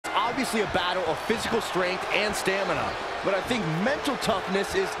obviously a battle of physical strength and stamina, but I think mental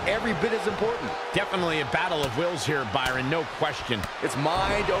toughness is every bit as important. Definitely a battle of wills here, Byron, no question. It's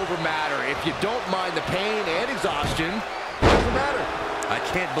mind over matter. If you don't mind the pain and exhaustion, it doesn't matter. I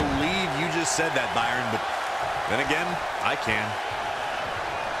can't believe you just said that, Byron, but then again, I can.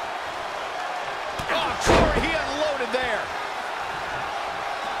 Oh, Corey, he unloaded there.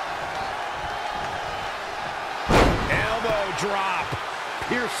 Elbow drop.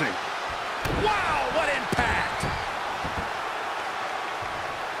 Piercing. Wow, what impact!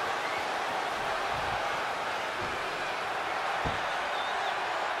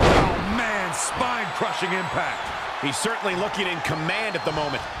 Oh, man, spine-crushing impact. He's certainly looking in command at the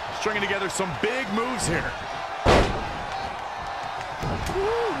moment. Stringing together some big moves here.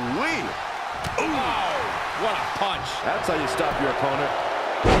 Ooh-wee. Oh, what a punch. That's how you stop your opponent.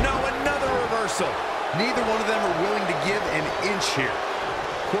 No, another reversal. Neither one of them are willing to give an inch here.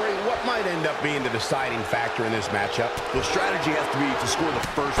 Corey, what might end up being the deciding factor in this matchup? The strategy has to be to score the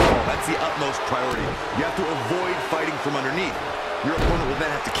first fall. That's the utmost priority. You have to avoid fighting from underneath. Your opponent will then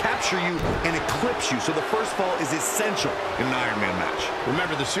have to capture you and eclipse you, so the first fall is essential in an Iron Man match.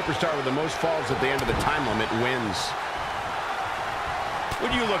 Remember, the superstar with the most falls at the end of the time limit wins.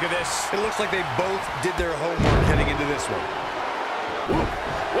 Would you look at this? It looks like they both did their homework heading into this one. Ooh,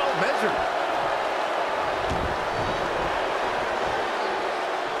 well measured.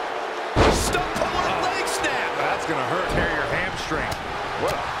 Stump pummel and leg snap. That's gonna hurt. Tear your hamstring.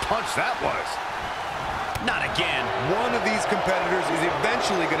 What a punch that was. Not again. One of these competitors is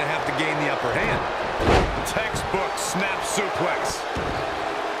eventually going to have to gain the upper hand. Textbook snap suplex.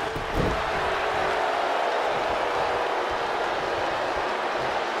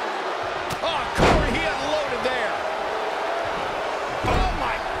 Oh, Corey, he unloaded there. Oh,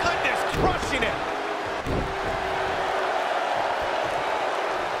 my goodness, crushing it.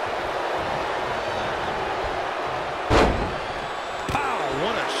 Pow,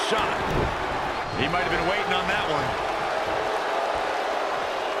 what a shot. He might have been waiting on that one.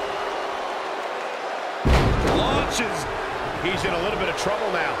 Launches. He's in a little bit of trouble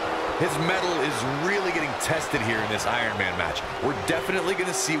now. His mettle is really getting tested here in this Iron Man match. We're definitely going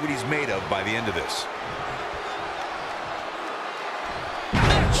to see what he's made of by the end of this.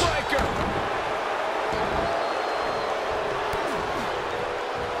 Neckbreaker.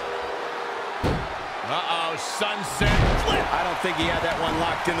 Uh-oh, sunset flip. I don't think he had that one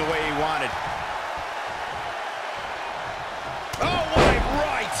locked in the way he wanted. Oh, what a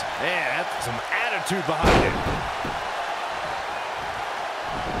right. Man, that's some attitude behind it.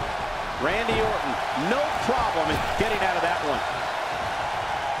 Randy Orton, no problem in getting out of that one.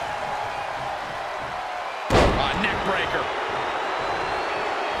 Neck breaker.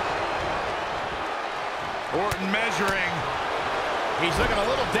 Orton measuring. He's looking a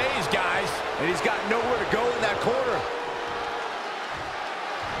little dazed, guys. And he's got nowhere to go in that corner.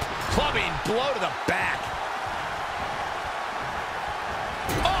 Clubbing blow to the back.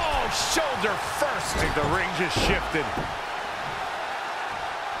 Oh, shoulder first. I think the ring just shifted.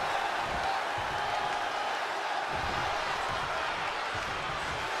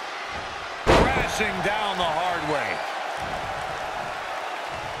 Crashing down the hard way.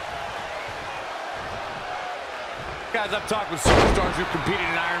 Guys, I've talked with superstars who've competed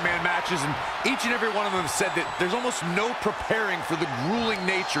in Iron Man matches, and each and every one of them said that there's almost no preparing for the grueling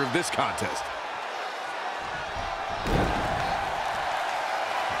nature of this contest.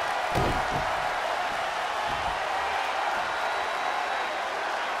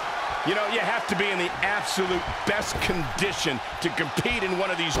 You know, you have to be in the absolute best condition to compete in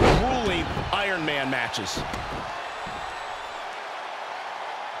one of these grueling Iron Man matches.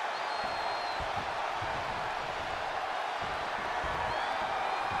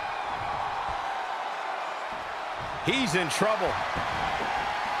 He's in trouble.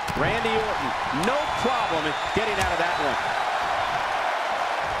 Randy Orton, no problem in getting out of that one.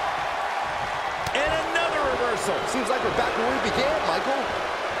 And another reversal. Seems like we're back where we began, Michael.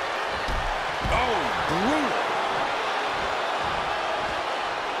 Oh, brutal.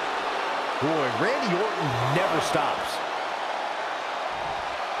 Boy, Randy Orton never stops.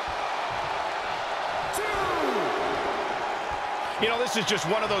 You know, this is just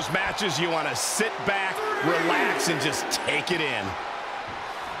one of those matches you want to sit back, relax, and just take it in.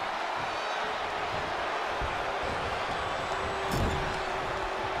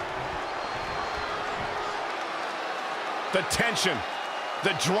 The tension,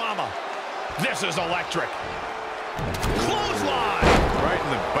 the drama. This is electric. Clothesline! Right in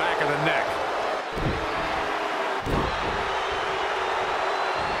the back of the neck.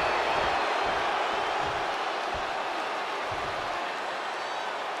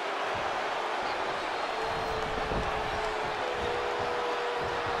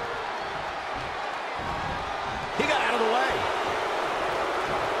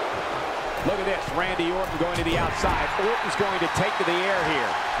 at this. Randy Orton going to the outside. Orton's going to take to the air here.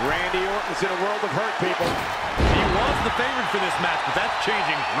 Randy Orton's in a world of hurt, people. He was the favorite for this match, but that's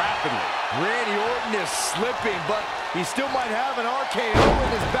changing rapidly. Randy Orton is slipping, but he still might have an RKO in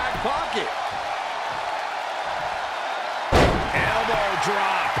his back pocket. Elbow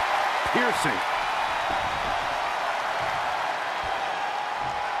drop. Piercing.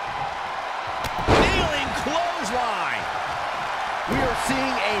 Kneeling clothesline. We are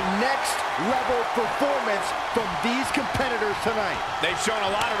seeing a next-level performance from these competitors tonight. They've shown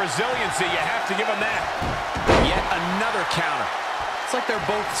a lot of resiliency. You have to give them that. Yet another counter. It's like they're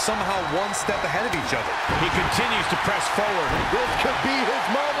both somehow one step ahead of each other. He continues to press forward. This could be his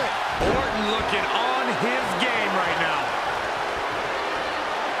moment. Orton looking on his game right now.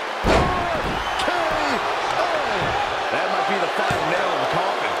 RKO. That might be the final nail in the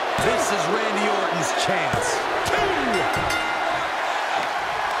coffin. This is Randy Orton's chance.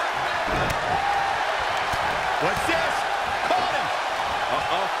 What's this? Caught him.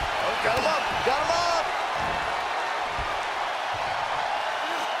 Oh, got him up. Got him up.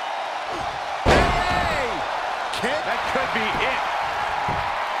 Hey! That could be it.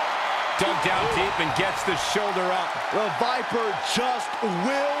 Dug down deep and gets the shoulder up. The Viper just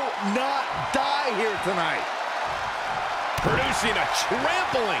will not die here tonight. Producing a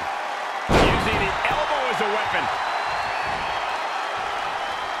trampling. Using the elbow as a weapon.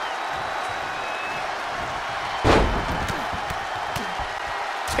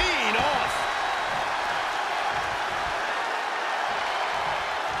 Teeing off.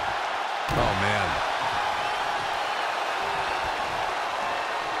 Oh, man.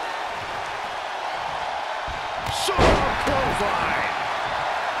 Sharp clothesline.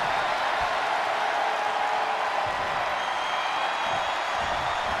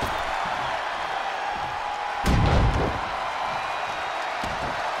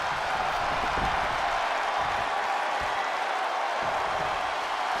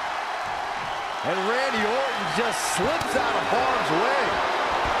 And Randy Orton just slips out of harm's way.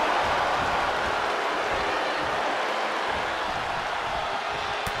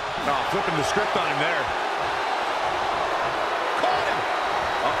 Oh, flipping the script on him there. Caught him.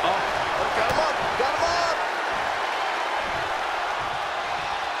 Uh-oh. Got him up. Got him up.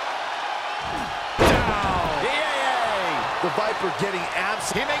 Down. Yay! The Viper getting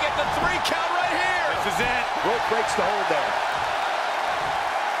abs. He may get the 3 count right here. This is it. Rope breaks the hold there.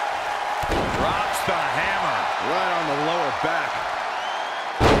 Drops the hammer. Right on the lower back.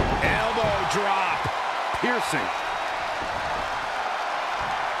 Elbow drop. Piercing.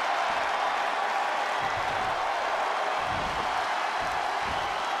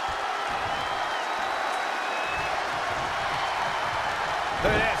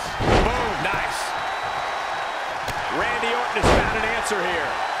 Look at this. Boom. Nice. Randy Orton has found an answer here.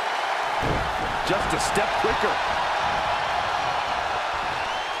 Just a step quicker.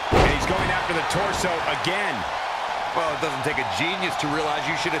 And he's going after the torso again. Well, it doesn't take a genius to realize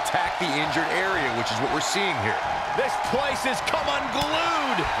you should attack the injured area, which is what we're seeing here. This place has come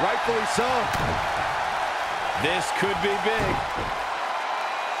unglued. Rightfully so. This could be big.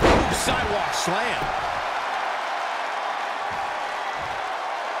 Sidewalk slam.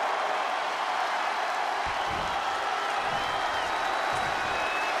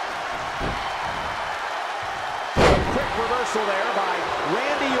 Quick reversal there by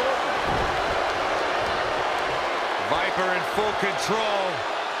Randy Orton. Viper in full control.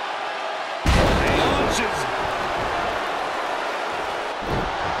 Launches.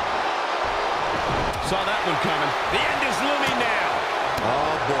 Saw that one coming. The end is looming now.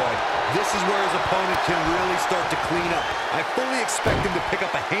 Oh, boy. This is where his opponent can really start to clean up. I fully expect him to pick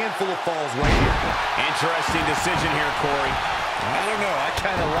up a handful of falls right here. Interesting decision here, Corey. I don't know. I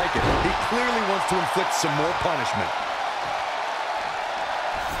kind of like it. He clearly wants to inflict some more punishment.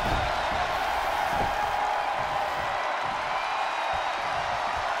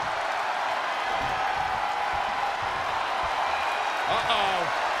 Uh-oh.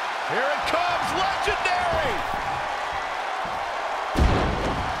 Here it comes, legendary!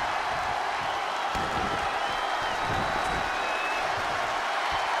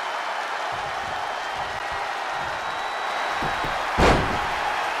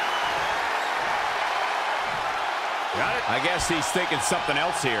 Got it. I guess he's thinking something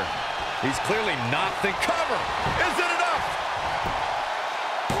else here. He's clearly not thinking. Cover! Is it enough?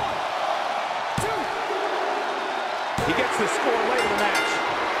 1, 2. He gets the score late in the match.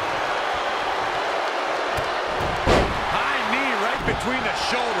 High knee right between the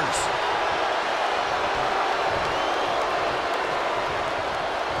shoulders.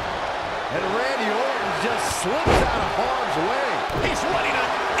 And Randy Orton just slips out of harm's way. He's running on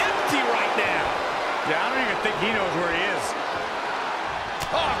empty right now. Yeah, I don't even think he knows where he is.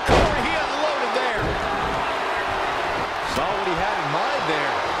 Oh, Corey, he unloaded there. Saw what he had in mind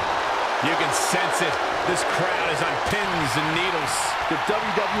there. You can sense it. This crowd is on pins and needles. The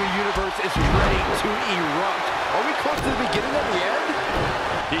WWE Universe is ready to erupt. Are we close to the beginning of the end?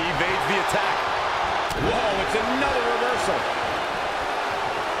 He evades the attack. Whoa, it's another reversal.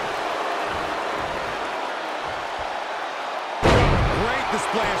 Great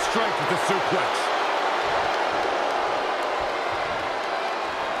display of strength with the suplex.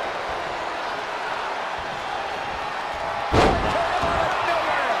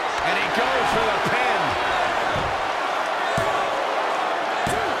 And he goes for the pin.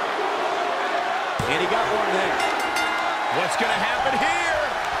 And he got one there. What's going to happen here?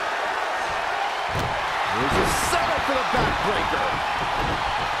 Here's a setup for the backbreaker.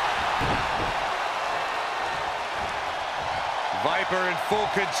 Viper in full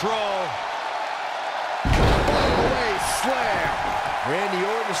control. Away slam. Randy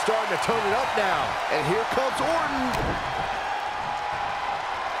Orton is starting to turn it up now. And here comes Orton.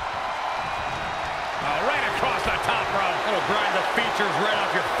 Oh, right across the top rope. That'll grind the features right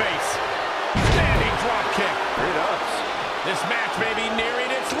off your face. Standing drop kick. Great ups. This match may be nearing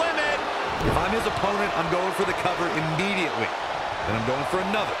its limit. If I'm his opponent, I'm going for the cover immediately. Then I'm going for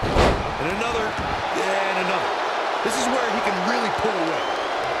another. And another. And another. This is where he can really pull away.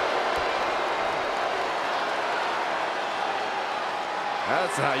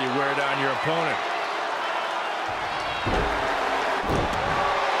 That's how you wear down your opponent.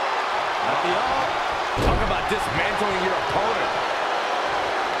 At the arm. Talk about dismantling your opponent.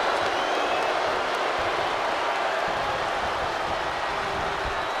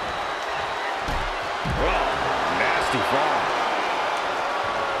 Nasty fall.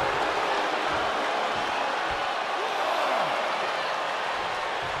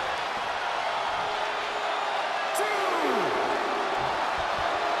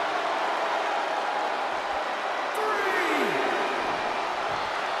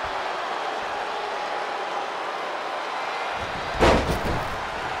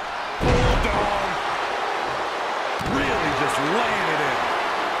 Really just laying it in.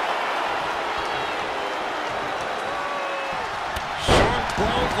 Short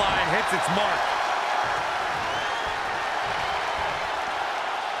clothesline hits its mark.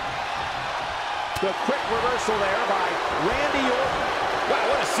 The quick reversal there by Randy Orton. Wow,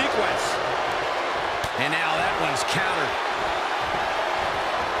 what a sequence. And now that one's countered.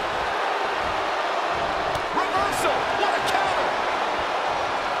 Reversal! What a counter!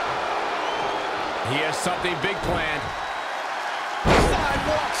 He has something big planned.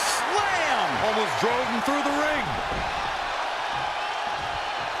 Sidewalk slam! Almost drove him through the ring.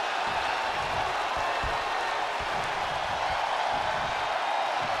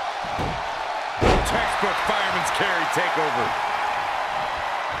 Textbook fireman's carry takeover.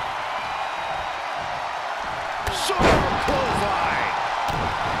 Sharp clothesline.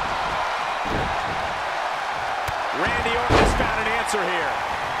 Randy Orton has found an answer here.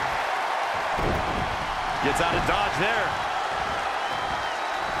 Gets out of dodge there.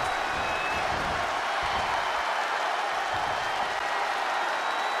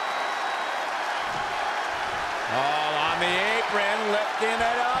 All on the apron, lifting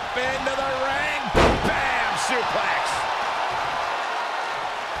it up into the ring. Bam! Suplex.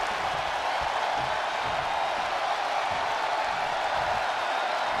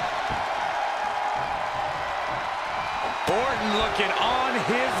 Orton looking on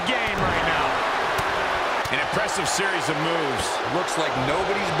his game right now. An impressive series of moves. Looks like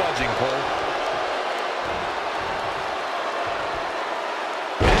nobody's budging, Cole.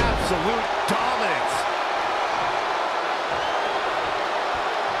 Absolute dominance.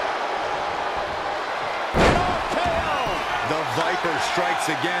 The Viper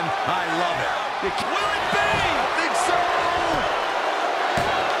strikes again. I love it. Will it be? I think so.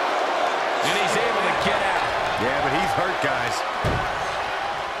 And he's able to get out. Yeah, but he's hurt, guys.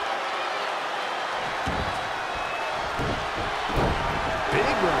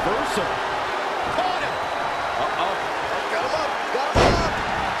 Big reversal. Caught him. Uh-oh. Got him up. Got him up.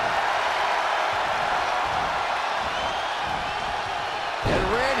 And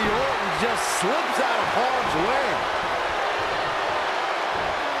Randy Orton just slips out of harm's way.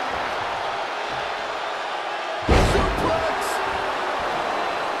 Suplex.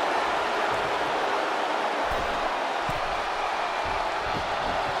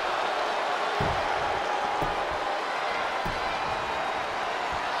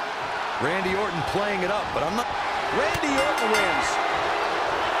 Randy Orton playing it up, but I'm not... Randy Orton wins.